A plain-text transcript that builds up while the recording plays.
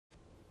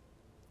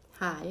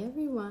Hi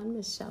everyone,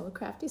 Michelle with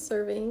Crafty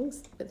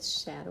Servings with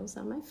shadows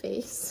on my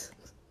face.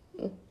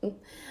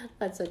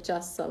 Let's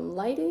adjust some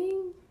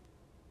lighting.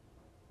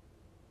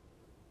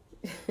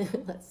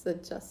 Let's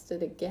adjust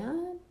it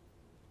again.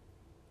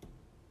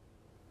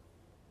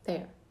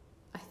 There,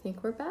 I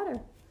think we're better.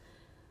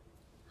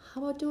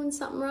 How about doing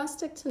something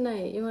rustic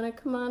tonight? You want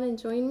to come on and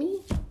join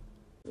me?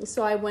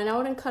 So I went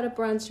out and cut a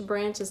bunch of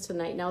branches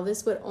tonight. Now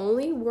this would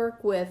only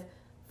work with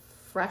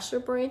fresher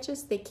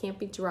branches. They can't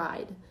be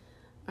dried.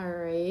 All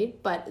right,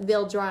 but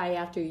they'll dry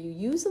after you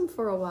use them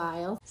for a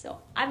while. So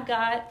I've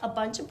got a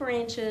bunch of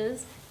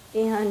branches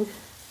and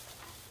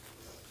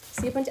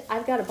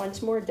I've got a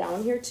bunch more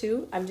down here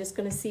too. I'm just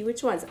gonna see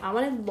which ones. I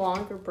wanted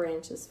longer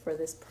branches for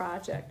this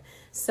project.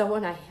 So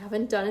when I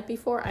haven't done it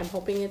before, I'm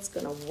hoping it's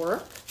gonna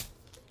work.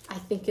 I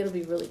think it'll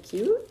be really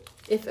cute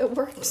if it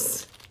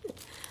works.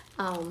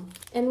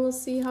 And we'll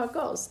see how it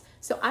goes.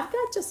 So I've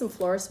got just some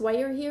florist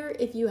wire here.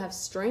 If you have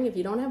string, if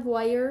you don't have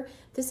wire,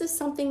 this is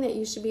something that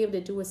you should be able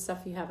to do with stuff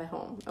you have at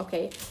home,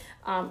 okay?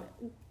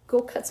 Go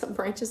cut some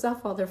branches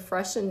off while they're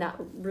fresh and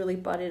not really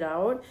budded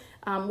out.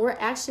 We're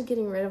actually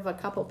getting rid of a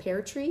couple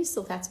pear trees,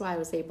 so that's why I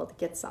was able to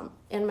get some.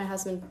 And my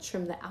husband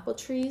trimmed the apple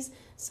trees,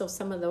 so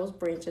some of those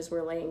branches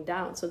were laying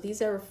down. So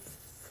these are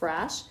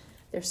fresh.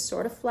 They're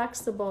sort of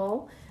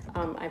flexible.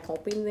 I'm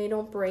hoping they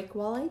don't break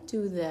while I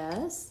do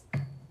this.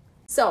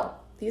 So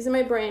these are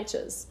my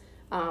branches,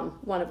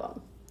 one of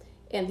them.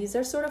 And these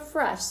are sort of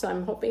fresh, so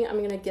I'm hoping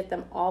I'm gonna get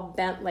them all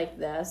bent like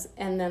this,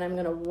 and then I'm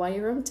gonna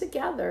wire them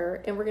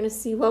together, and we're gonna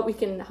see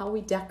how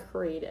we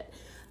decorate it.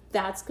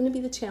 That's gonna be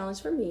the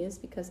challenge for me, is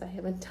because I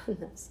haven't done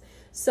this.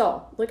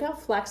 So look how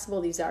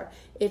flexible these are.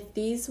 If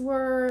these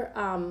were,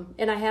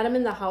 and I had them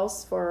in the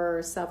house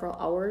for several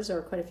hours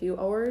or quite a few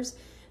hours,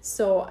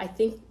 so I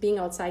think being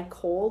outside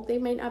cold, they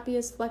might not be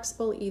as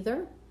flexible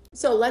either.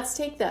 So let's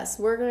take this.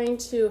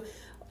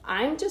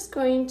 I'm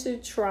going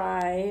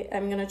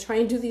to try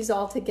and do these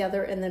all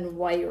together and then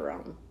wire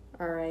them,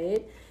 all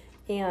right?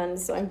 And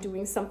so I'm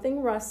doing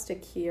something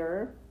rustic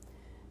here.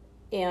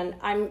 And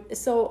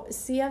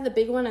see I have the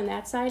big one on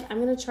that side?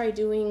 I'm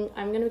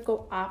gonna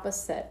go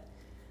opposite.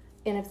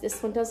 And if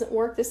this one doesn't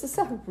work, this is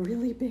a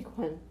really big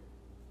one.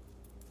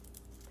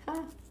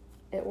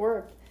 It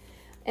worked.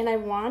 And I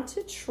want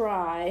to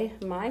try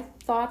my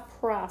thought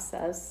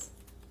process.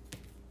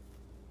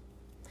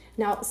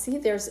 Now, see,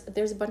 there's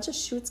a bunch of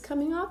shoots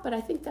coming up, but I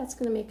think that's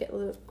going to make it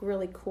look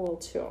really cool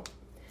too.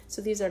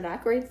 So these are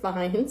not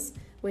grapevines,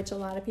 which a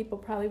lot of people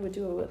probably would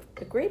do with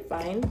a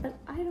grapevine, but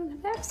I don't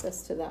have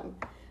access to them.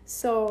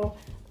 So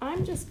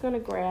I'm just going to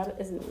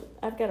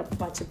I've got a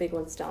bunch of big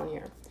ones down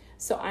here.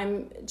 So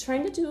I'm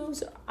trying to do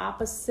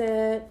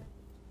opposite,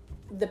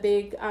 the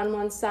big on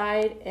one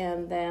side,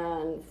 and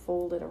then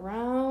fold it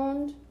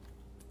around.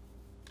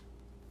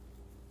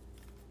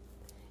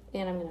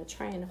 And I'm gonna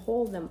try and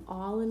hold them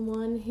all in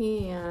one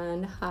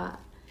hand. All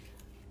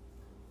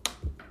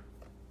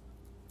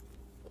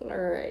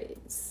right,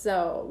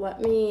 so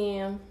let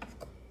me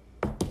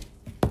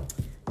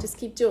just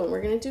keep doing.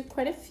 We're gonna do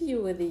quite a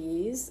few of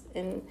these,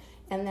 and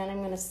then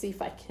I'm gonna see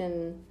if I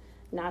can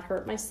not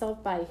hurt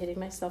myself by hitting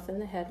myself in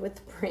the head with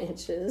the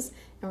branches.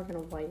 And we're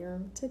gonna wire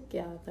them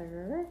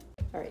together.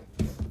 All right,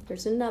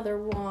 there's another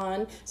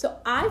one. So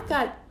I've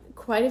got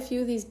quite a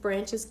few of these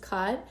branches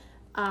cut.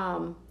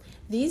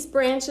 These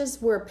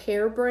branches were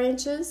pear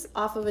branches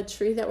off of a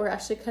tree that we're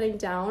actually cutting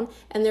down,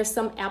 and there's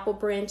some apple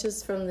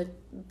branches from the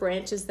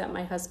branches that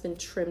my husband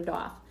trimmed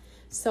off.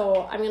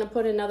 So I'm gonna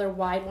put another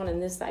wide one on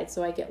this side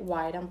so I get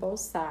wide on both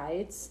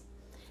sides.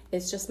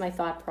 It's just my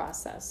thought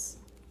process.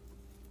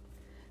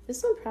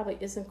 This one probably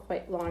isn't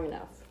quite long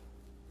enough.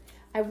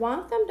 I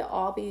want them to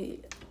all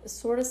be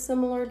sort of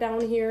similar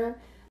down here,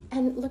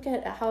 and look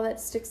at how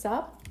that sticks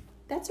up.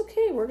 That's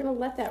okay, we're gonna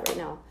let that right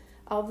now.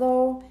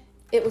 Although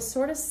it was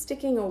sort of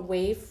sticking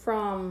away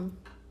from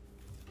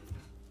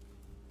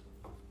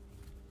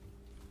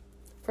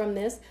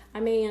this, I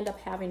may end up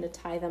having to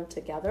tie them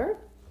together.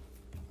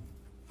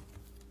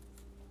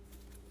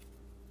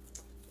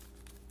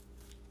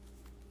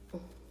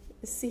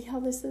 See how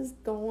this is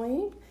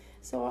going?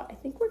 So I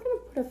think we're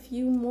gonna put a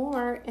few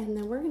more, and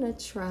then we're gonna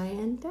try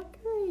and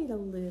decorate a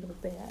little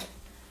bit.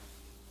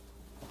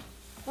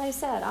 Like I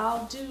said,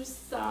 I'll do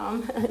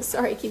some,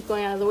 sorry, I keep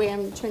going out of the way.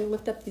 I'm trying to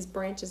lift up these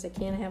branches. I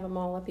can't have them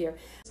all up here.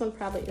 This one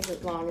probably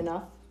isn't long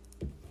enough.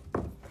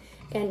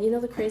 And you know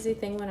the crazy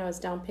thing, when I was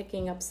down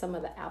picking up some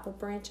of the apple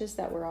branches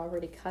that were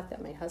already cut,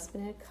 that my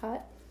husband had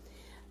cut,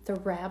 the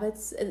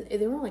rabbits,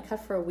 they were only cut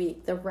for a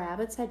week. The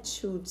rabbits had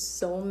chewed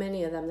so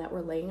many of them that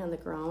were laying on the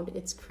ground.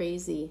 It's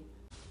crazy.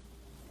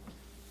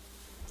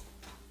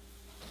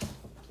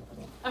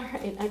 All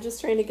right, I'm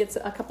just trying to get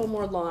a couple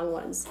more long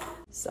ones.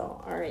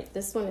 So, all right,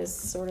 this one is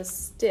sort of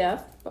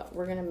stiff, but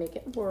we're gonna make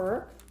it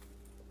work.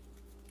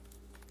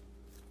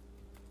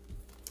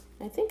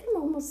 I think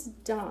I'm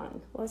almost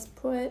done.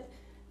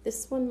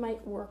 This one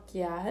might work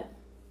yet.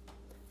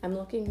 I'm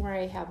looking where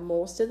I have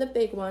most of the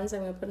big ones.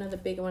 I'm gonna put another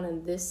big one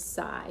on this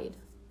side.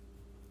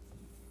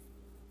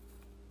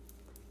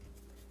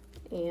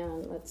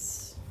 And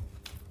let's,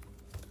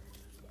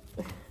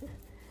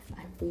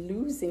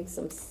 losing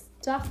some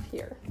stuff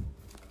here.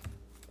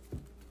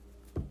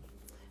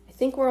 I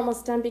think we're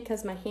almost done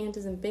because my hand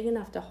isn't big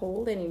enough to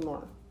hold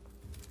anymore.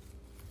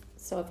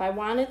 So if I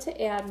wanted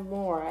to add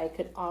more, I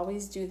could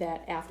always do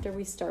that after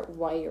we start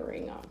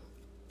wiring them.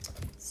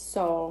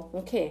 So,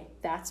 okay,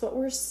 that's what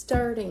we're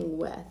starting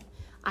with.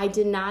 I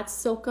did not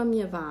silk them,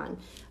 Yvonne.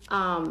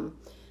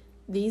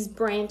 These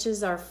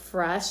branches are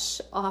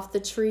fresh off the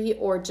tree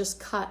or just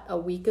cut a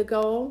week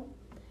ago.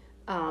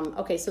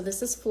 Okay, so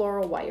this is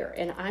floral wire,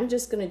 and I'm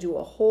just going to do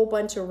a whole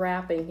bunch of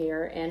wrapping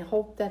here and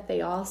hope that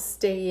they all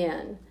stay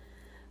in.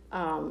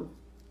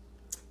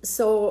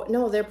 So,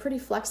 no, they're pretty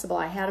flexible.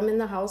 I had them in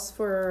the house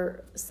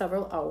for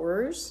several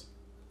hours.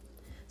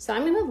 So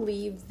I'm going to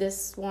leave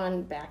this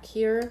one back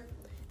here,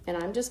 and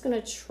I'm just going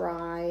to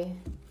try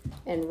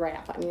and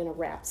wrap. I'm going to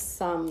wrap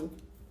some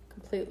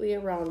completely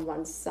around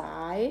one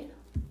side.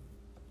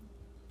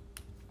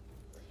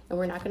 And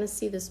we're not going to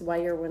see this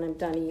wire when I'm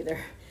done either.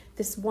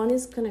 This one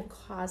is going to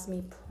cause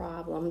me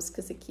problems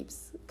because it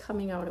keeps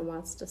coming out and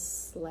wants to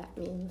slap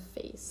me in the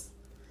face.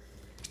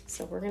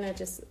 So we're going to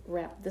just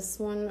wrap this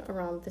one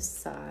around this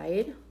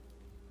side.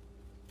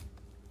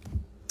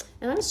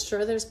 And I'm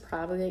sure there's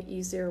probably an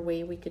easier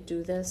way we could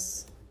do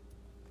this,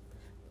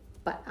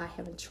 but I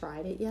haven't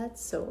tried it yet,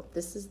 so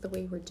this is the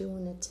way we're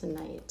doing it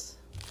tonight.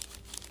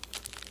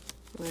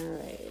 All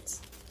right.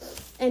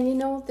 And you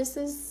know, this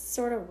is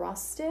sort of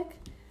rustic,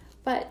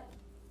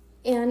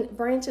 and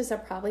branches are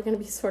probably going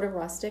to be sort of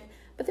rustic,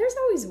 but there's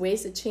always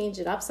ways to change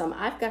it up some.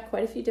 I've got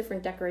quite a few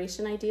different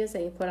decoration ideas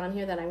that you put on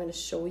here that I'm going to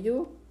show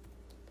you.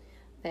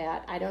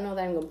 That I don't know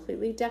that I'm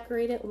completely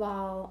decorated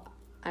while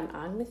I'm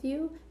on with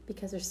you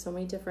because there's so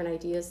many different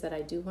ideas that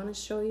I do want to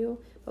show you,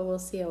 but we'll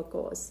see how it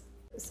goes.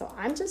 So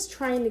I'm just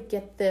trying to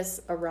get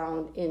this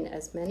around in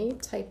as many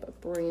type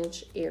of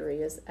branch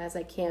areas as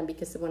I can,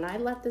 because when I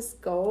let this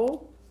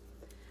go,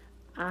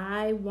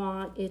 I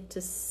want it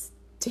to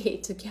stay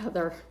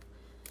together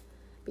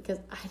because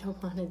I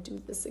don't want to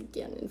do this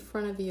again in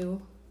front of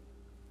you.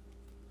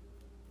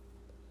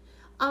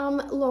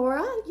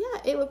 Laura, yeah,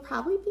 it would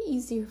probably be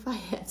easier if I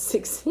had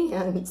 6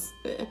 hands.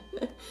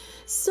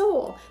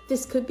 So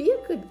this could be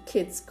a good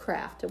kid's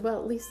craft. Well,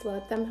 at least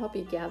let them help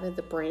you gather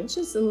the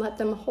branches and let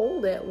them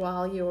hold it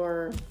while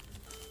you're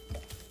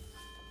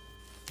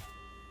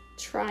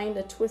trying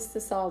to twist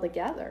this all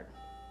together.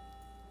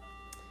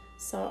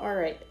 So, all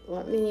right,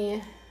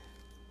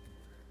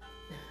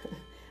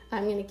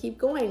 I'm going to keep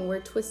going.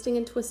 We're twisting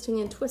and twisting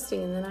and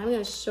twisting, and then I'm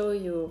going to show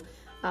you,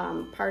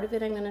 part of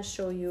it I'm going to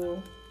show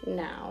you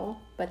now,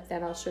 but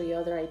then I'll show you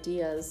other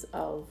ideas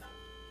of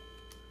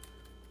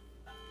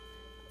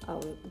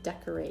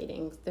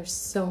decorating. There's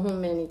so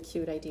many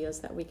cute ideas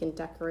that we can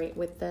decorate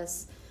with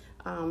this.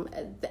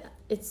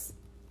 It's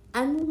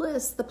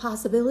endless, the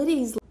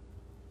possibilities.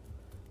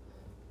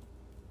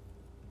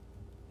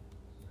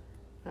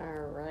 All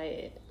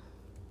right.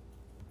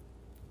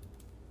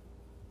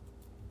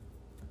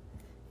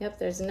 Yep,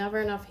 there's never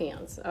enough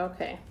hands.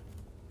 Okay.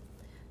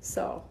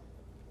 So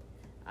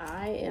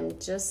I am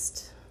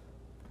just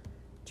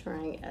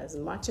trying as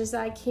much as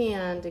I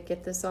can to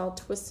get this all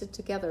twisted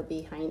together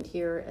behind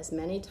here as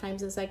many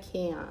times as I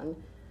can,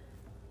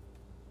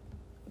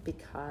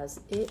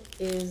 because it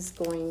is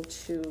going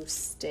to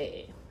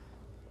stay.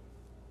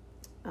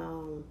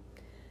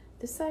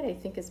 This side I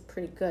think is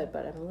pretty good,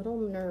 but I'm a little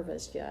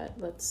nervous yet.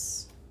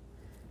 Let's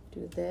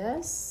do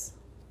this.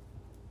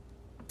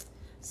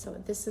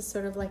 So this is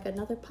sort of like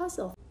another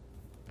puzzle.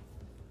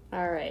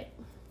 All right,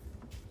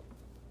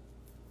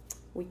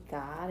 we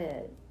got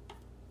it.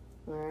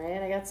 All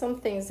right, I got some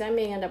things. I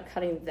may end up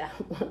cutting that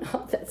one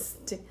off. That's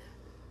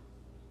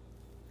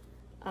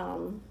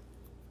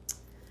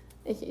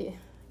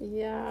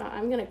yeah,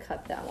 I'm gonna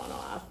cut that one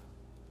off.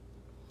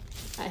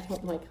 I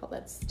don't like how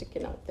that's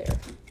sticking out there.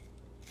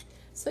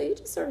 So you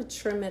just sort of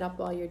trim it up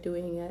while you're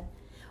doing it.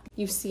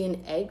 You see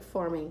an egg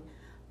forming.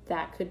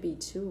 That could be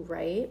too,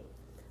 right?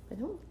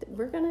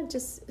 We're gonna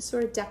just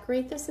sort of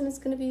decorate this, and it's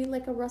gonna be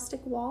like a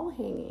rustic wall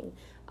hanging,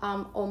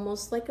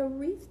 almost like a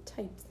wreath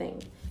type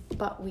thing.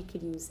 But we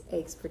could use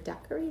eggs for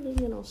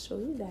decorating, and I'll show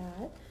you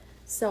that.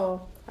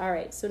 So, all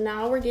right, so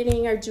now we're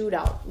getting our jute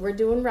out. We're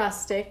doing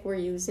rustic, we're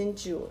using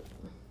jute.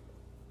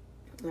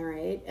 All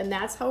right, and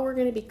that's how we're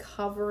gonna be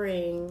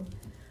covering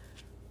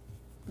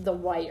the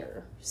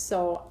wire.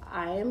 So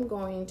I am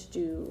going to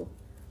do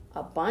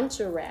a bunch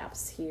of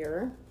wraps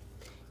here.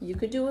 You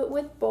could do it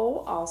with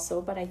bow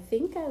also, but I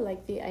think I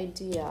like the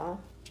idea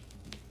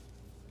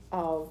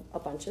of a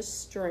bunch of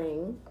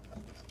string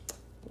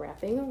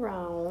wrapping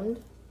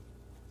around.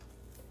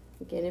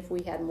 Again, if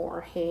we had more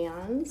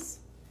hands,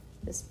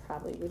 this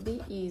probably would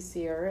be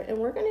easier. And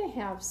we're gonna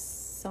have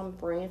some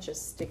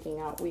branches sticking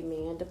out we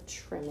may end up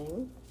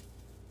trimming.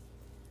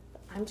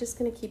 I'm just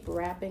gonna keep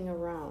wrapping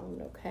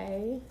around,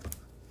 okay?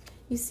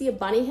 You see a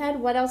bunny head?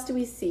 What else do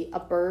we see? A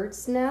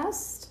bird's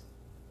nest.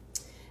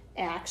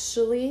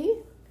 Actually,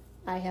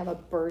 I have a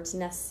bird's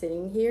nest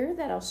sitting here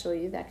that I'll show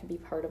you. That could be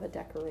part of a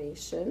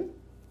decoration.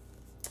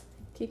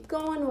 Keep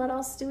going. What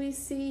else do we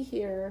see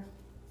here?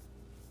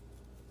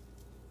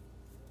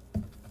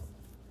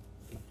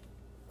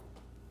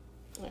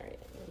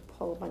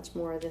 bunch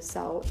more of this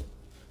out.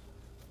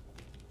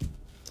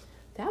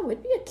 That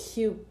would be a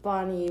cute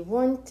bunny,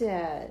 wouldn't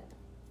it?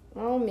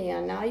 Oh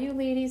man, now you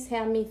ladies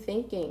have me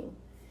thinking.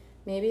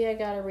 Maybe I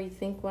gotta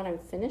rethink what I'm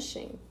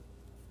finishing,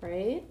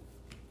 right?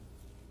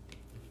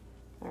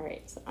 All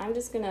right, so I'm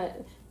just gonna,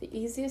 the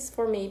easiest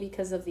for me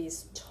because of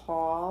these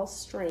tall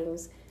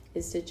strings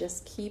is to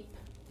just keep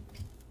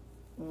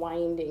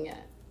winding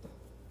it.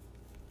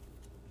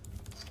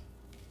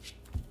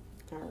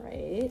 All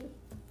right,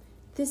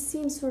 this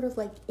seems sort of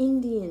like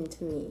Indian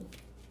to me,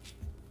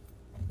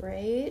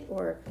 right?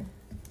 Or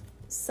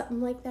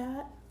something like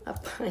that. A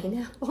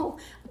pineapple,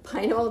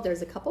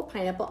 there's a couple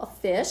pineapple, a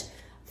fish.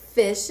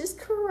 Fish is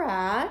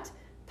correct.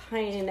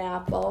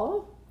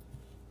 Pineapple.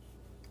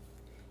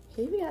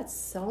 Hey, we got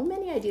so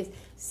many ideas.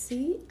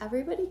 See,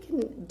 everybody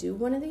can do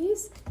one of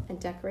these and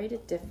decorate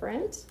it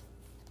different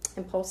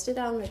and post it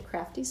on the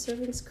Crafty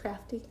Servants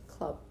Crafty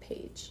Club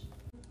page.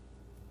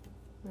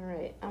 All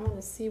right, I'm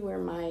gonna see where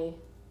my,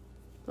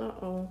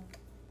 oh,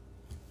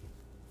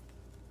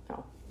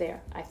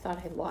 there. I thought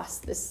I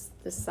lost this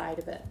side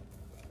of it.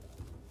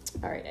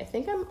 All right, I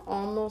think I'm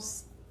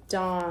almost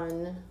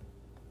done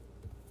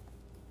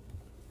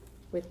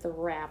with the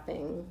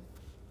wrapping.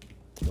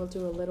 We'll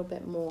do a little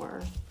bit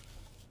more.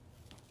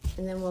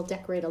 And then we'll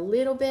decorate a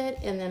little bit,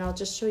 and then I'll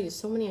just show you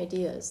so many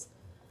ideas.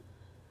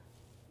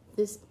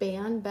 This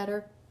band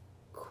better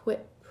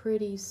quit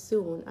pretty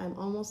soon. I'm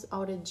almost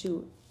out of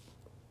jute.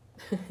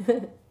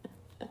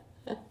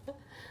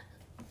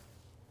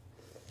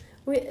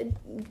 Wait,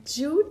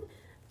 jute?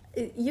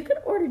 You could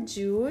order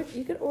jute.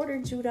 You could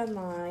order jute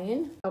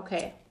online.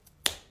 Okay.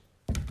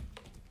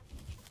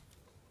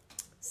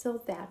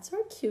 So that's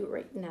our cute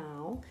right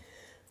now.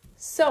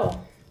 So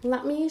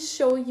let me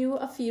show you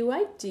a few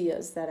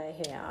ideas that I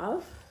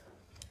have.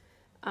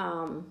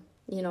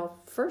 You know,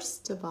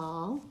 first of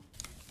all,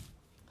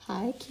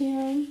 hi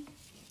Kim.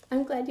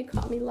 I'm glad you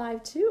caught me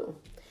live too.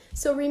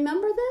 So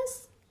remember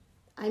this?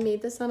 I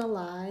made this on a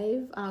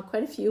live.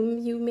 Quite a few of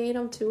you made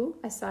them too.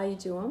 I saw you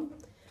do them.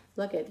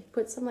 Look at,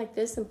 put some like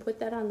this and put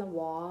that on the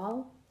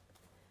wall.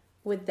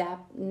 Would that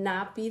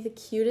not be the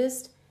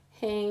cutest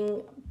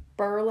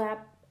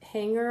burlap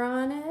hanger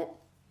on it?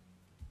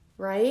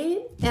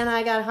 Right? And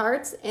I got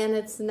hearts, and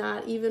it's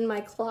not even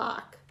my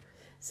clock.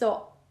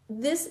 So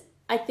this,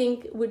 I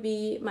think, would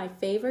be my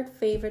favorite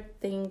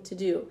thing to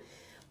do.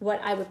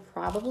 What I would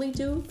probably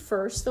do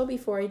first, though,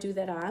 before I do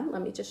that on,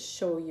 let me just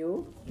show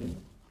you.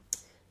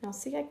 Now,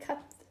 see, I'm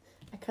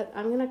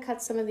gonna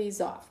cut some of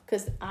these off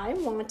because I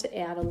want to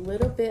add a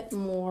little bit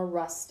more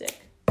rustic.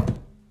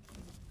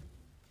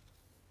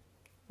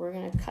 We're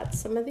gonna cut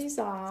some of these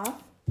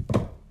off.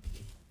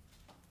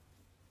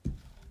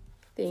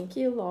 Thank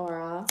you,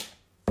 Laura.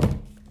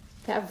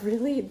 That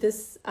really,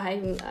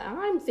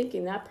 I'm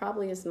thinking that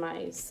probably is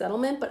my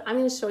settlement, but I'm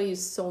going to show you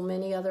so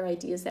many other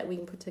ideas that we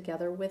can put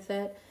together with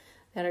it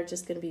that are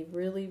just going to be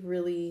really,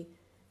 really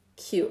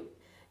cute.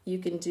 You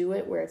can do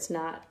it where it's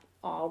not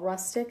all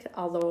rustic,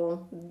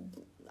 although,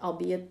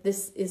 albeit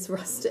this is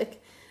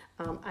rustic.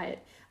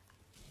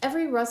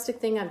 Every rustic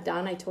thing I've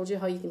done, I told you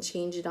how you can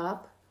change it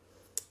up.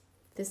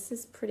 This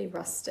is pretty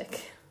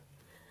rustic.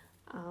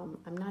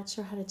 I'm not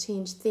sure how to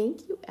change.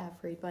 Thank you,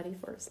 everybody,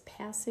 for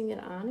passing it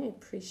on. I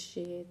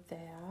appreciate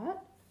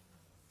that.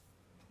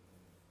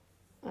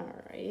 All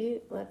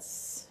right,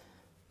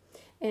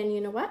 and you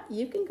know what?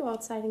 You can go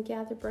outside and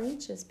gather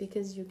branches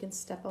because you can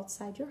step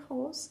outside your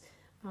house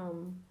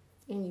and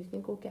you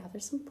can go gather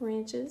some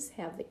branches,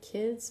 have the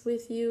kids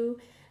with you,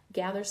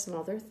 gather some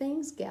other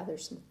things, gather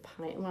some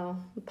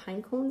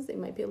pine cones. They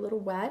might be a little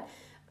wet.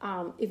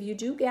 If you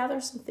do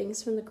gather some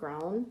things from the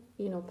ground,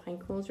 you know, pine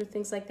cones or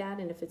things like that,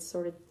 and if it's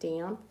sort of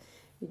damp,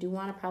 you do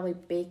want to probably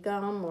bake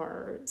them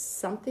or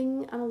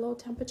something on a low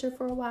temperature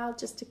for a while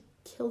just to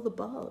kill the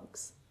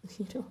bugs.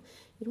 You don't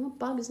want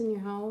bugs in your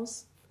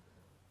house.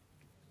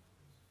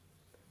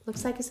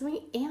 Looks like a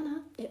swing.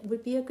 Anna, it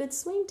would be a good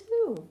swing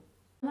too.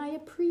 And I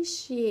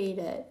appreciate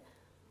it.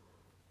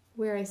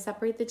 Where I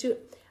separate the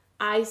jute.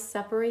 I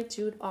separate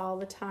jute all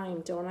the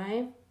time, don't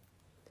I?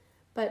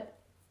 But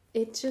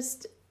it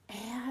just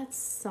adds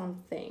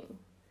something.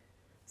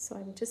 So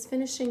I'm just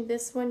finishing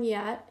this one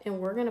yet, and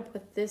we're going to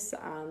put this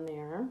on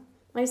there.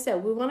 Like I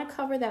said, we want to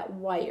cover that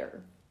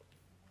wire.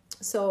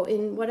 So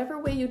in whatever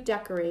way you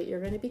decorate, you're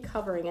going to be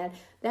covering it.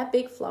 That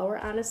big flower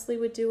honestly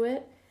would do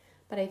it,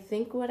 but I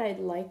think what I'd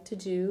like to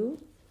do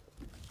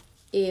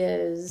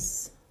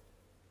is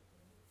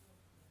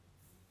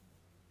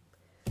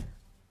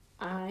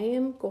I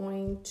am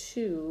going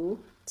to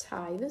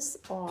tie this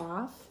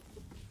off.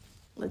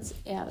 Let's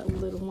add a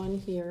little one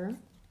here.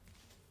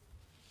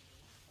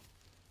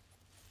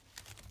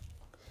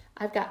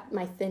 I've got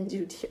my thin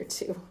jute here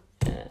too.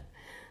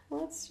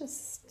 Let's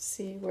just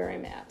see where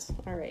I'm at.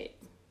 All right.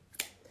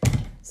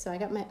 So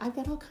I've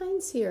got all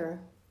kinds here.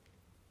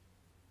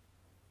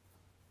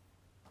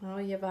 Oh,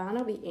 Yvonne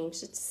will be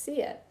anxious to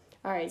see it.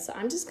 All right, so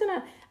I'm just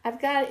gonna,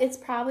 it's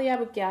probably, I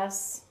would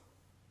guess,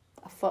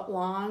 a foot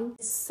long.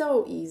 It's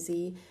so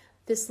easy.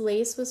 This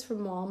lace was from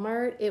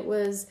Walmart. It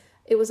was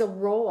a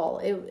roll.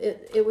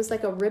 It was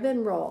like a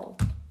ribbon roll.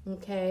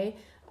 Okay.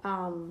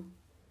 And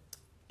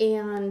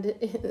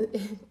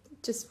it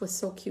just was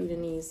so cute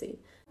and easy.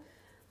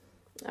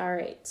 All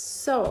right,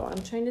 so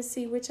I'm trying to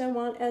see which I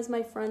want as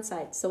my front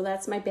side. So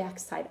that's my back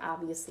side,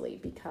 obviously,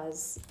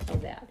 because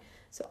of that.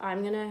 So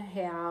I'm gonna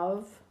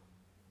have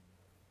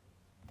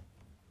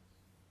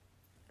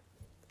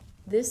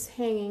this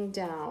hanging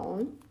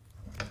down.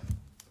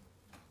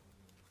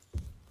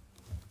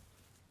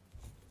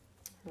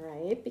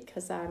 Right,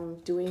 because I'm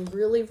doing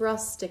really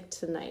rustic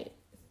tonight.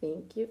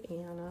 Thank you,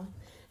 Anna.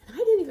 And I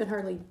didn't even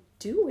hardly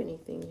do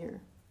anything here.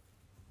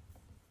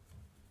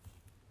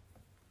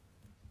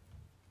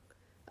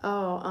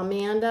 Oh,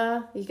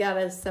 Amanda, you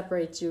gotta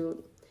separate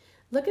jute.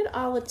 Look at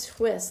all the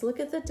twists. Look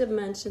at the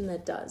dimension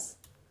that does.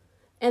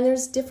 And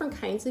there's different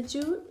kinds of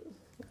jute.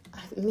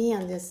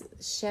 Man, this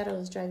shadow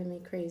is driving me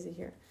crazy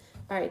here.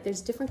 All right,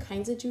 there's different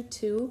kinds of jute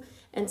too,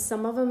 and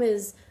some of them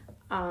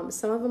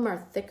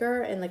are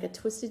thicker and like a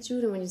twisted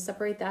jute, and when you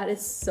separate that,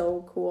 it's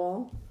so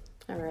cool.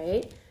 All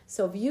right,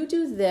 so if you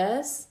do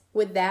this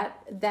with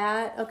that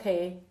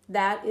okay,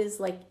 that is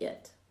like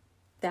it.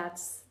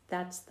 That's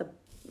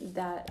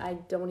that I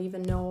don't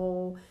even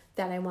know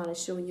that I want to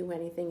show you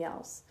anything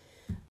else.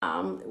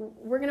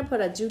 We're gonna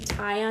put a jute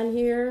tie on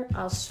here.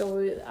 I'll show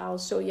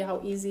you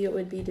how easy it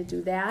would be to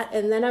do that,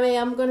 and then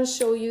I'm gonna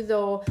show you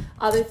though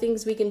other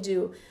things we can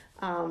do.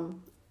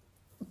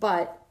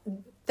 But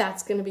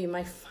that's gonna be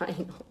my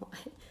final,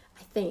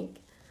 I think.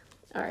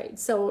 All right,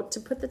 so to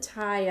put the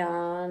tie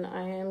on,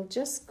 I am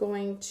just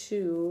going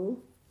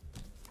to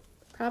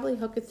probably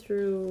hook it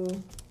through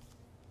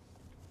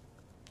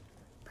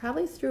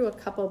a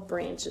couple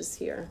branches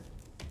here.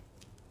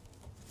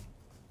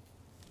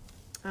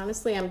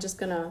 Honestly, I'm just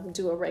gonna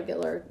do a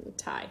regular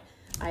tie.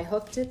 I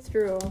hooked it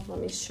through, let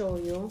me show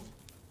you.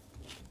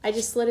 I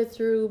just slid it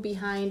through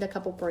behind a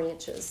couple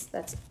branches.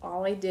 That's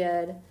all I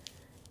did.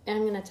 And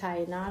I'm gonna tie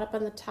a knot up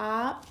on the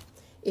top.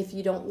 If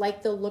you don't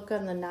like the look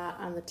on the knot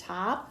on the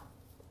top,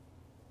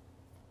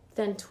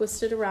 then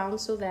twist it around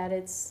so that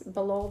it's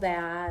below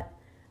that.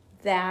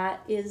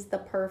 That is the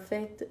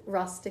perfect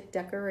rustic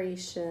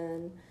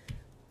decoration,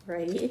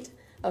 right?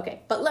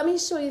 Okay, but let me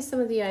show you some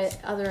of the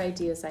other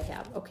ideas I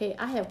have. Okay,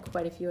 I have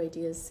quite a few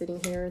ideas sitting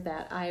here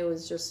that I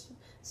was just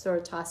sort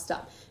of tossed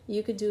up.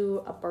 You could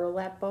do a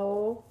burlap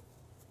bow.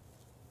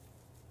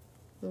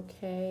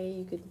 Okay,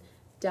 you could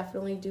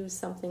definitely do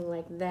something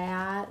like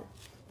that.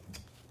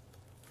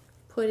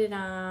 Put it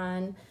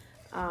on,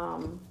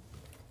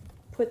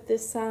 put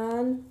this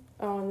on.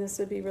 Oh, and this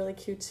would be really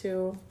cute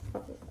too.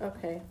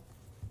 Okay.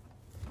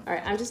 All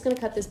right, I'm just gonna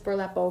cut this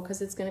burlap bow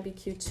because it's gonna be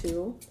cute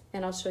too.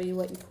 And I'll show you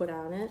what you put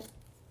on it.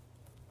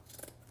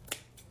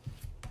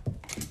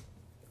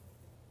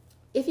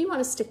 If you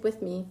wanna stick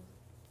with me.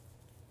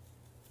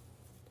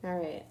 All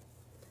right,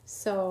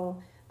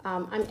 so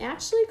I'm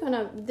actually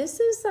gonna, this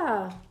is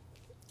a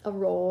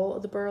roll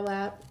of the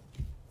burlap.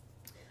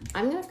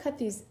 I'm gonna cut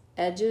these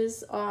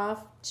edges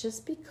off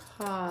just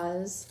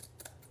because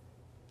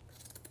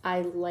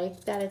I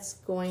like that it's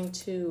going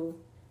to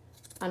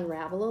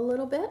unravel a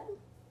little bit.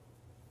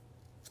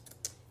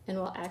 And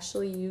we'll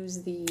actually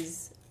use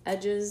these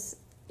edges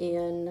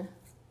in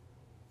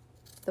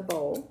the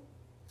bow.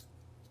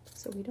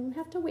 So we don't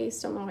have to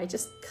waste them. Oh, I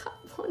just cut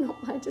one.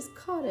 Oh, I just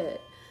cut it.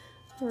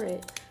 All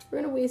right,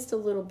 we're gonna waste a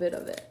little bit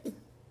of it.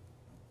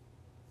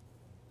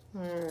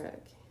 All right.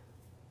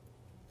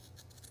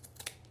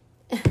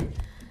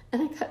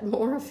 And I cut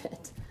more of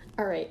it.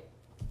 All right,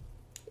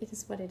 it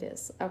is what it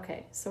is.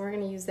 Okay, so we're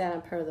gonna use that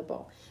on part of the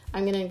bow.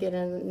 I'm gonna get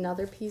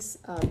another piece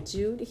of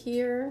jute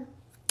here.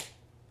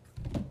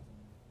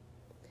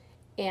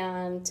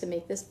 And to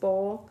make this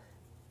bow,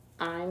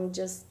 I'm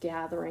just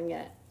gathering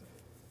it.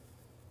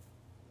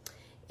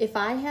 If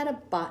I had a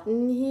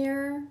button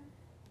here,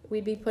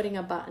 we'd be putting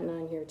a button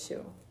on here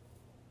too.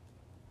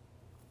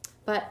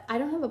 But I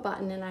don't have a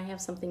button, and I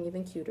have something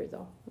even cuter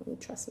though.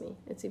 Trust me,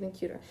 it's even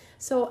cuter.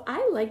 So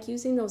I like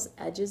using those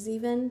edges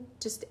even,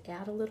 just to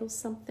add a little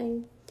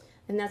something.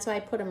 And that's why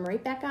I put them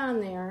right back on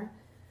there.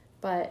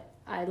 But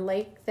I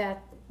like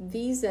that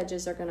these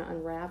edges are gonna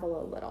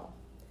unravel a little.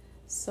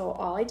 So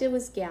all I did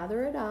was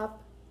gather it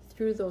up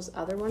through those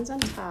other ones on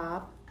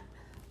top.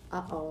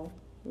 Uh-oh,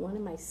 one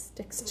of my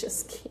sticks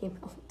just came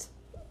out.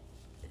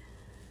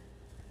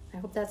 I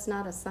hope that's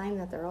not a sign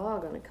that they're all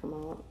gonna come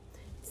out.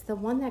 It's the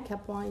one that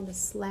kept wanting to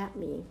slap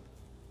me.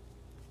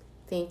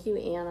 Thank you,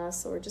 Anna.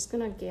 So we're just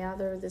gonna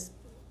gather this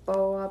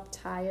bow up,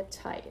 tie it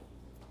tight.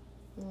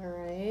 All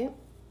right.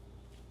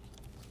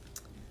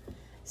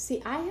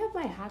 See, I have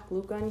my hot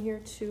glue gun here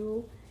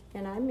too,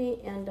 and I may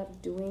end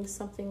up doing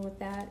something with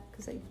that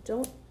because I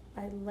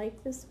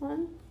like this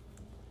one.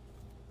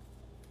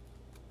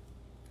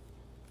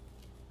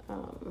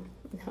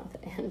 Now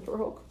the end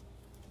broke.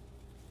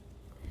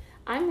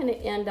 I'm gonna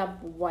end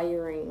up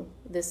wiring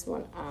this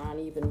one on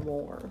even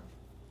more.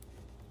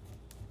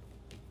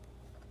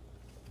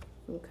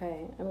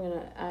 Okay, I'm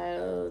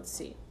gonna, let's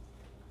see.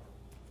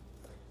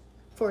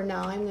 For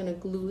now, I'm gonna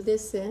glue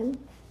this in.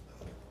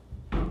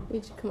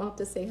 Did you come out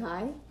to say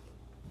hi?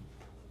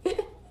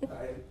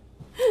 Hi.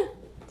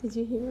 Did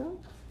you hear him?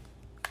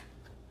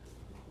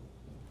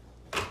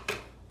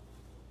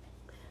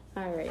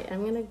 All right,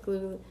 I'm gonna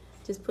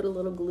just put a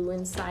little glue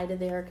inside of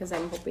there because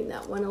I'm hoping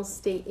that one will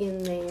stay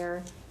in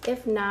there.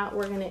 If not,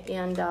 we're gonna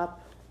end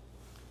up,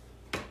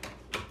 I'm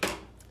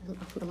gonna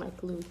put my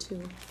glue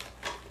too.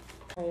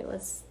 All right,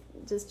 let's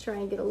just try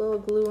and get a little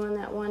glue on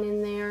that one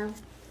in there.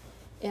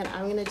 And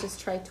I'm gonna just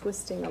try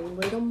twisting a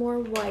little more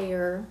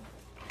wire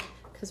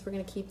because we're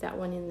gonna keep that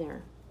one in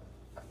there.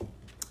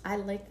 I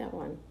like that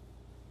one.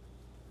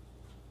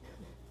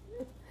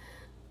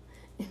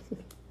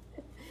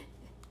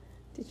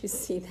 Did you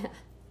see that?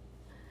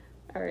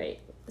 All right,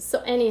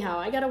 so anyhow,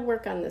 I gotta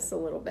work on this a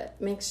little bit.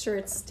 Make sure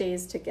it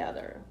stays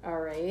together, all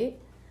right?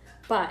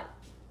 But,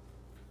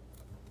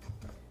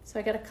 so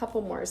I got a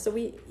couple more. So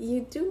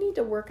you do need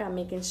to work on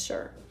making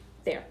sure.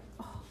 There,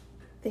 oh,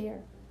 there,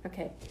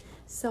 okay.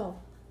 So,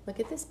 look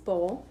at this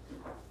bowl.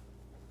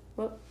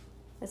 Whoop,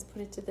 let's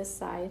put it to this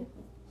side.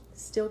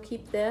 Still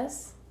keep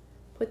this,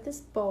 put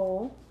this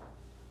bowl.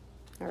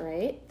 All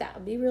right, that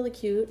would be really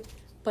cute.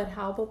 But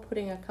how about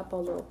putting a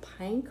couple little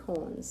pine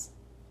cones?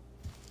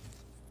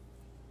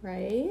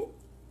 Right?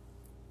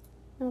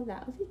 Oh,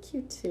 that would be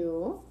cute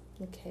too.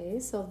 Okay,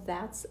 so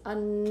that's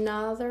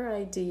another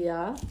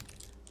idea.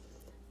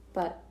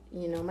 But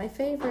you know, my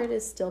favorite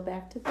is still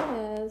back to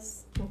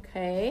this.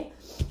 Okay,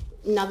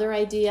 another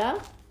idea.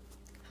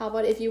 How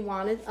about if you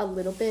wanted a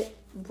little bit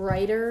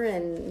brighter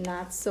and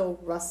not so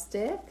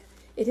rustic?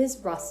 It is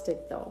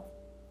rustic though.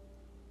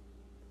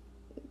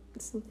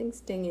 Something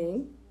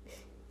stinging.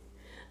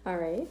 All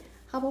right,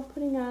 how about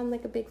putting on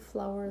like a big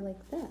flower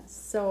like this?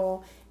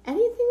 So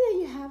anything that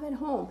you have at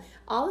home.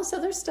 All this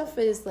other stuff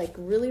is like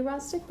really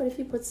rustic, but if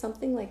you put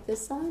something like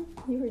this on,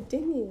 you were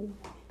dinging.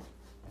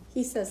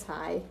 He says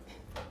hi.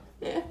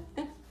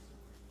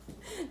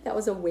 That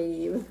was a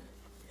wave.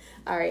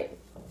 All right,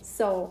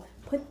 so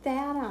put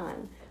that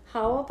on.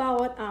 How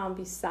about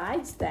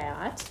besides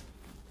that,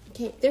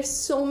 okay, there's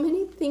so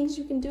many things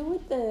you can do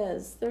with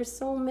this. There's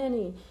so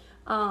many.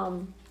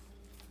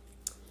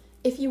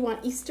 If you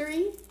want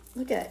Eastery,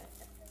 look at it.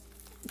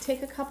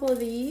 Take a couple of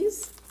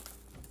these.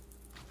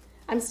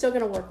 I'm still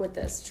gonna work with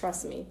this,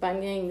 trust me, but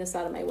I'm getting this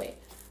out of my way.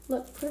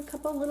 Look, put a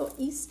couple little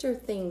Easter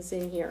things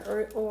in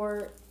here,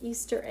 or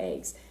Easter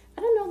eggs.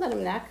 I don't know that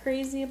I'm that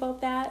crazy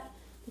about that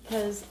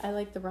because I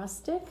like the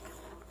rustic.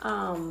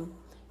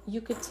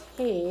 You could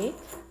take,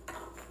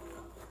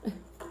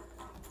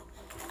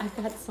 I've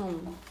got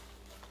some.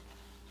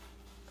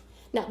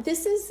 Now,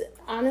 this is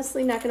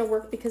honestly not going to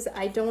work because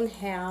I don't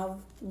have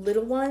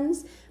little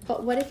ones,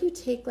 but what if you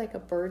take like a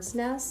bird's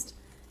nest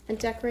and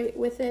decorate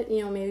with it?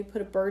 You know, maybe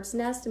put a bird's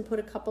nest and put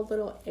a couple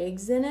little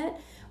eggs in it.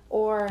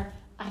 Or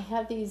I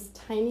have these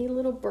tiny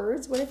little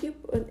birds. What if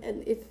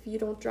you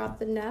don't drop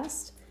the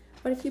nest,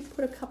 what if you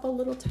put a couple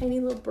little tiny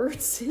little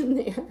birds in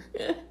there?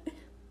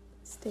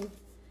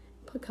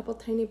 Put a couple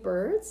tiny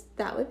birds.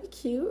 That would be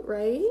cute,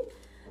 right?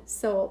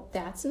 So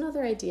that's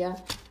another idea.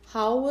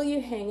 How will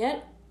you hang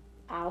it?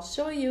 I'll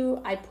show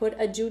you. I put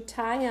a jute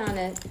tie on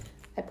it.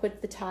 I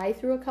put the tie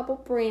through a couple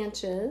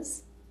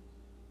branches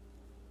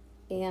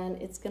and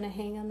it's gonna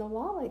hang on the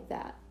wall like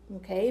that.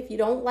 Okay, if you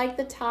don't like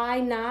the tie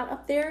knot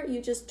up there,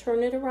 you just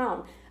turn it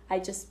around. I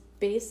just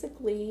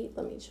basically,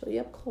 let me show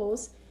you up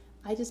close.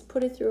 I just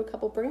put it through a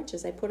couple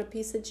branches. I put a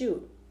piece of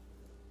jute.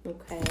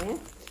 Okay,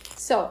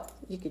 so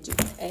you could do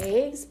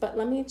eggs, but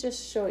let me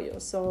just show you.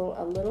 So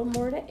a little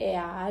more to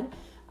add.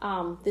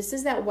 This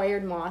is that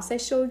wired moss I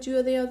showed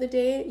you the other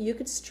day. You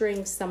could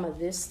string some of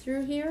this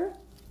through here.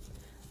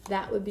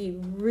 That would be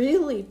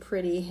really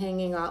pretty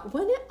hanging out.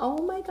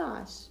 Oh my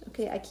gosh.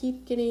 Okay, I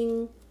keep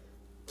getting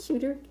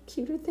cuter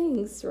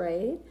things,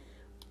 right?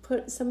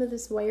 Put some of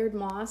this wired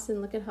moss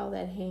and look at how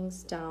that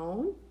hangs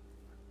down.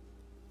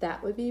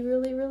 That would be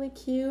really, really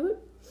cute.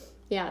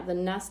 Yeah, the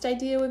nest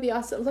idea would be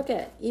awesome. Look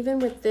at, even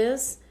with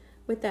this,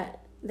 with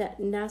that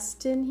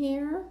nest in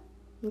here,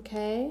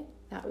 okay?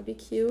 That would be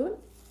cute.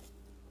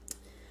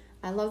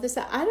 I love this.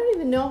 I don't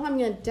even know how I'm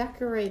going to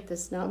decorate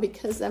this now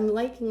because I'm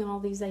liking all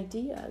these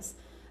ideas.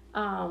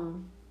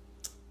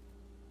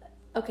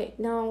 Okay,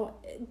 now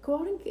go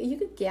out and you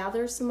could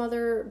gather some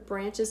other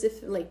branches,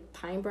 if like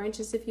pine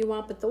branches if you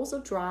want, but those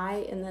will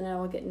dry and then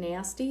it'll get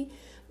nasty.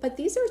 But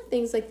these are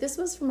things like this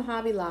was from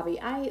Hobby Lobby.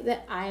 I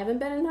haven't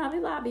been in Hobby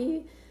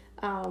Lobby,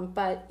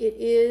 but it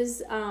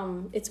is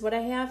it's what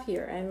I have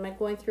here. I'm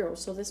going through.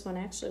 So this one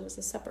actually was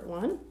a separate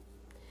one.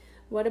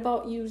 What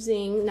about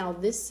using, now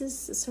this is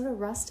sort of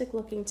rustic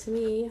looking to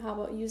me. How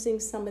about using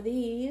some of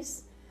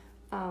these?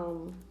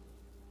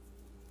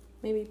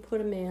 Maybe put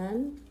them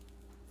in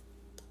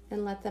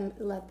and let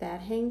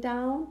that hang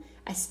down.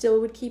 I still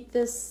would keep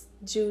this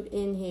jute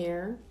in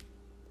here.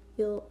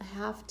 You'll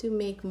have to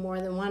make more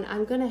than one.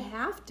 I'm gonna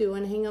have to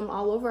and hang them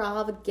all over. I'll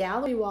have a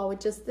gallery wall with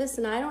just this,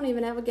 and I don't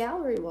even have a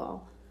gallery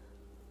wall.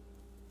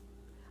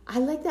 I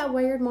like that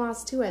wired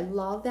moss too. I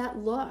love that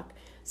look.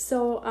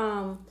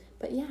 So,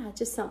 but yeah,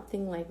 just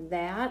something like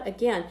that.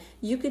 Again,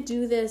 you could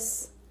do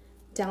this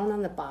down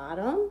on the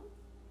bottom,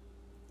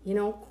 you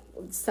know,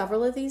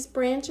 several of these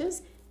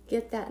branches,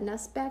 get that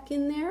nest back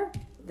in there.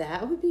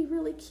 That would be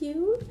really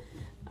cute.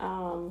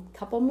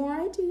 Couple more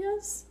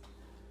ideas.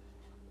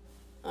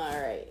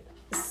 All right,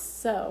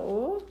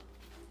 So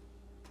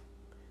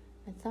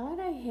I thought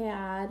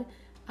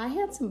I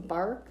had some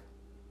bark,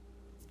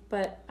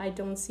 but I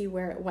don't see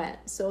where it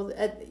went. So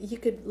you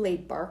could lay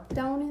bark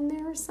down in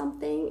there or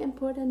something and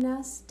put a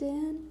nest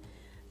in.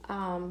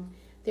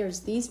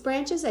 There's these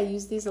branches. I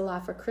use these a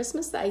lot for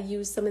Christmas. I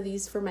use some of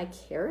these for my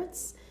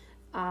carrots.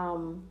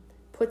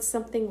 Put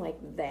something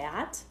like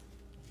that.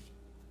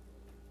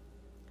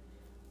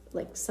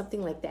 Like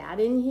something like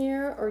that in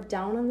here or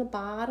down on the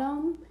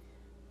bottom.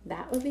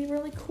 That would be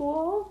really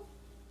cool.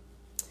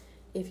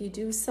 If you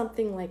do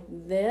something like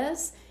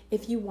this,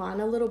 if you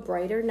want a little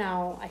brighter,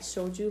 now I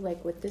showed you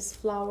like with this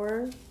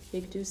flower,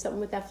 you could do something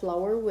with that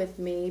flower with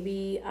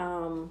maybe,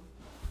 oh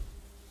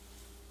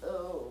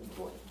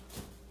boy,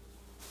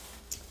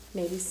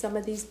 maybe some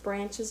of these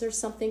branches or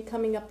something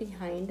coming up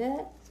behind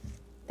it.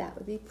 That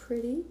would be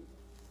pretty,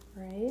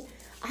 right?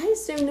 I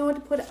just don't know what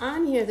to put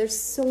on here. There's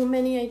so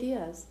many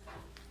ideas.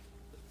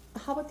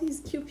 How about these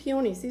cute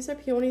peonies? These are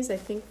peonies, I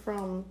think,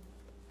 from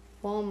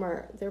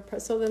Walmart. They're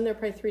probably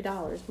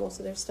 $3. Most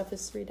of their stuff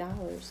is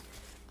 $3.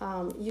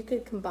 You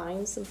could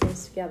combine some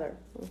things together.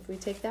 If we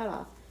take that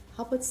off,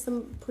 how about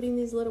putting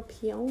these little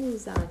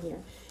peonies on here?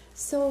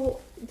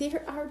 So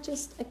there are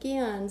just,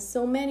 again,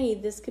 so many.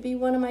 This could be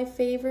one of my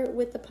favorite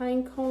with the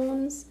pine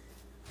cones,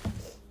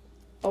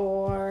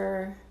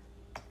 or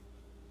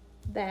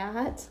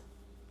that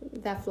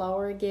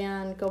flower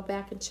again. Go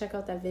back and check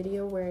out that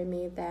video where I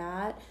made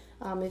that.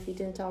 If you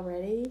didn't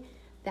already,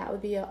 that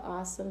would be an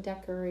awesome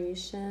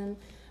decoration.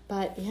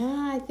 But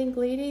yeah, I think,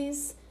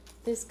 ladies,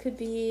 this could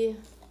be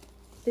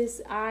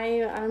this.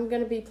 I'm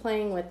gonna be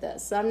playing with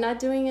this. I'm not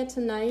doing it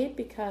tonight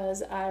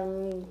because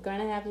I'm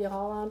gonna have you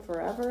all on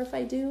forever if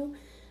I do.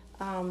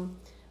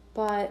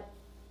 But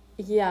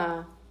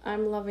yeah,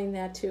 I'm loving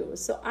that too.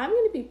 So I'm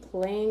gonna be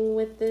playing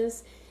with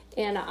this,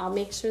 and I'll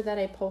make sure that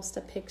I post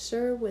a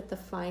picture with the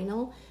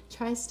final.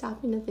 Try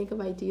stopping to think of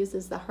ideas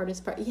is the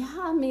hardest part.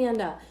 Yeah,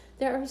 Amanda,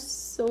 there are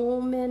so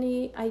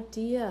many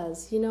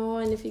ideas, you know,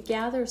 and if you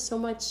gather so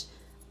much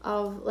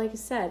of, like I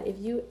said, if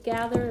you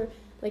gather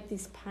like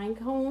these pine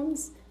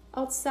cones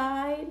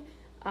outside,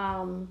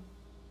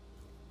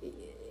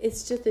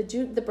 it's just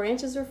the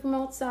branches are from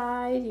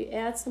outside. You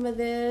add some of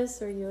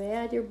this, or you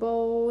add your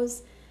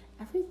bows,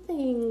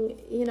 everything,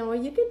 you know,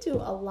 you could do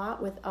a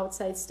lot with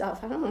outside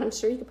stuff. I don't know, I'm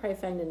sure you could probably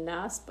find a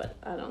nest, but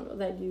I don't know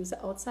that I'd use an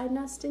outside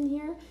nest in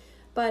here.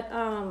 But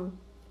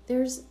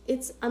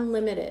it's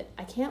unlimited.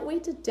 I can't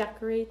wait to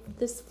decorate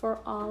this for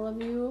all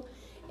of you,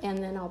 and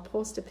then I'll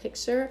post a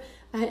picture.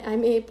 I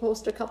may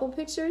post a couple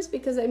pictures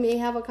because I may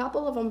have a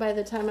couple of them by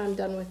the time I'm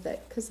done with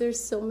it, because there's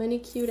so many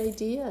cute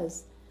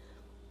ideas.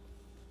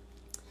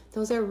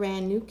 Those are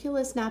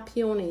ranunculus, not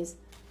peonies.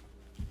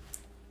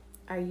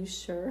 Are you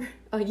sure?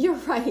 Oh, you're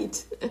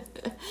right.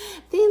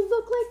 They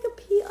look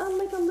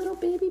like a little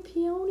baby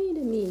peony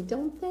to me,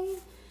 don't they?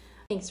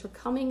 Thanks for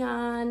coming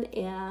on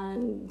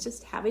and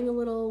just having a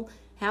little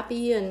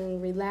happy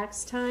and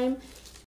relaxed time.